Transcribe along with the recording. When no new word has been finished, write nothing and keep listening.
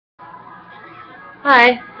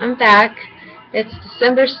Hi, I'm back. It's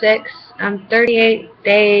December 6th. I'm 38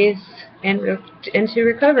 days into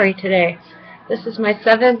recovery today. This is my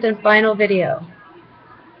 7th and final video.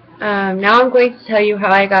 Now I'm going to tell you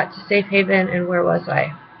how I got to Safe Haven and where was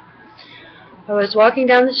I. I was walking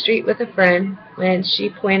down the street with a friend when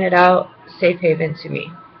she pointed out Safe Haven to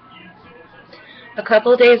me. A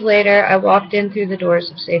couple days later, I walked in through the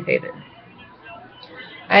doors of Safe Haven.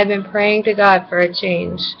 I had been praying to God for a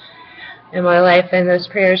change in my life, and those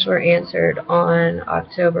prayers were answered on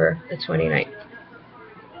October the 29th.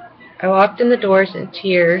 I walked in the doors in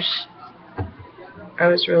tears. I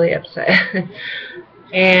was really upset.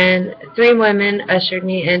 And 3 women ushered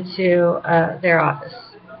me into their office.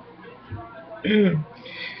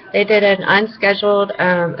 They did an unscheduled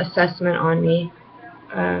assessment on me,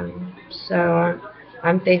 so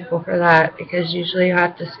I'm thankful for that, because usually you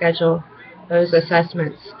have to schedule those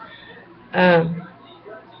assessments.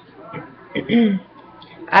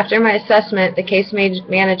 After my assessment, the case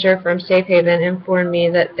manager from Safe Haven informed me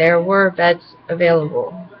that there were beds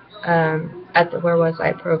available at the Where Was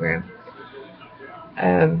I program.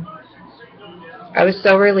 I was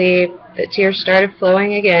so relieved that tears started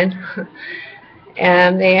flowing again.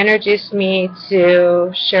 And they introduced me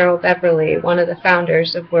to Cheryl Beverly, one of the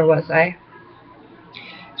founders of Where Was I.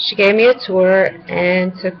 She gave me a tour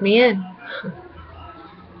and took me in.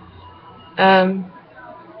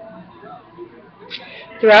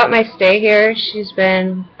 Throughout my stay here, she's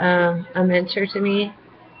been a mentor to me.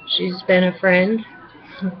 She's been a friend.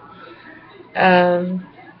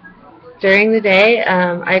 During the day,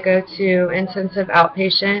 I go to intensive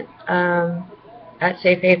outpatient at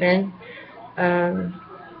Safe Haven.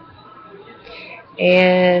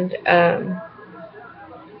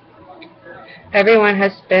 Everyone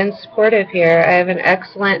has been supportive here. I have an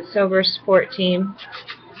excellent sober support team.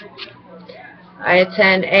 I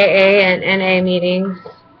attend AA and NA meetings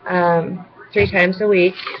 3 times a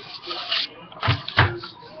week.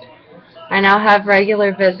 I now have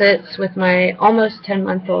regular visits with my almost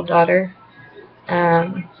 10-month-old daughter.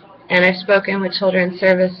 And I've spoken with Children's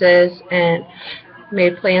Services and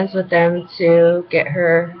made plans with them to get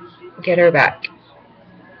her back,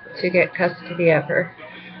 to get custody of her.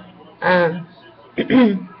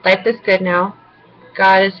 Life is good now.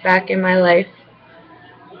 God is back in my life.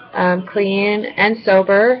 I'm clean and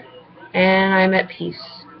sober, and I'm at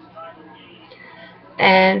peace.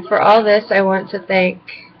 And for all this, I want to thank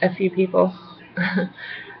a few people.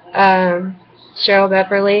 Cheryl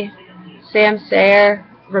Beverly, Sam Sayer,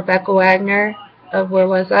 Rebecca Wagner of Where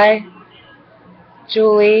Was I,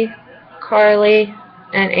 Julie, Carly,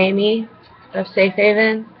 and Amy of Safe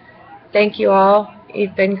Haven. Thank you all.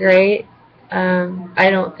 You've been great. I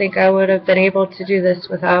don't think I would have been able to do this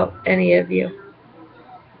without any of you.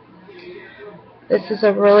 This is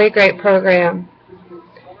a really great program,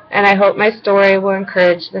 and I hope my story will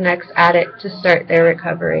encourage the next addict to start their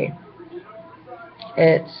recovery.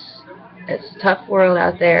 It's a tough world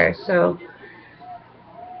out there, so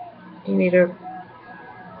you need to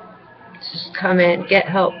just come in, get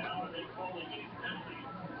help,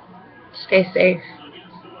 stay safe.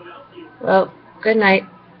 Well, good night,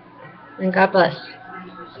 and God bless.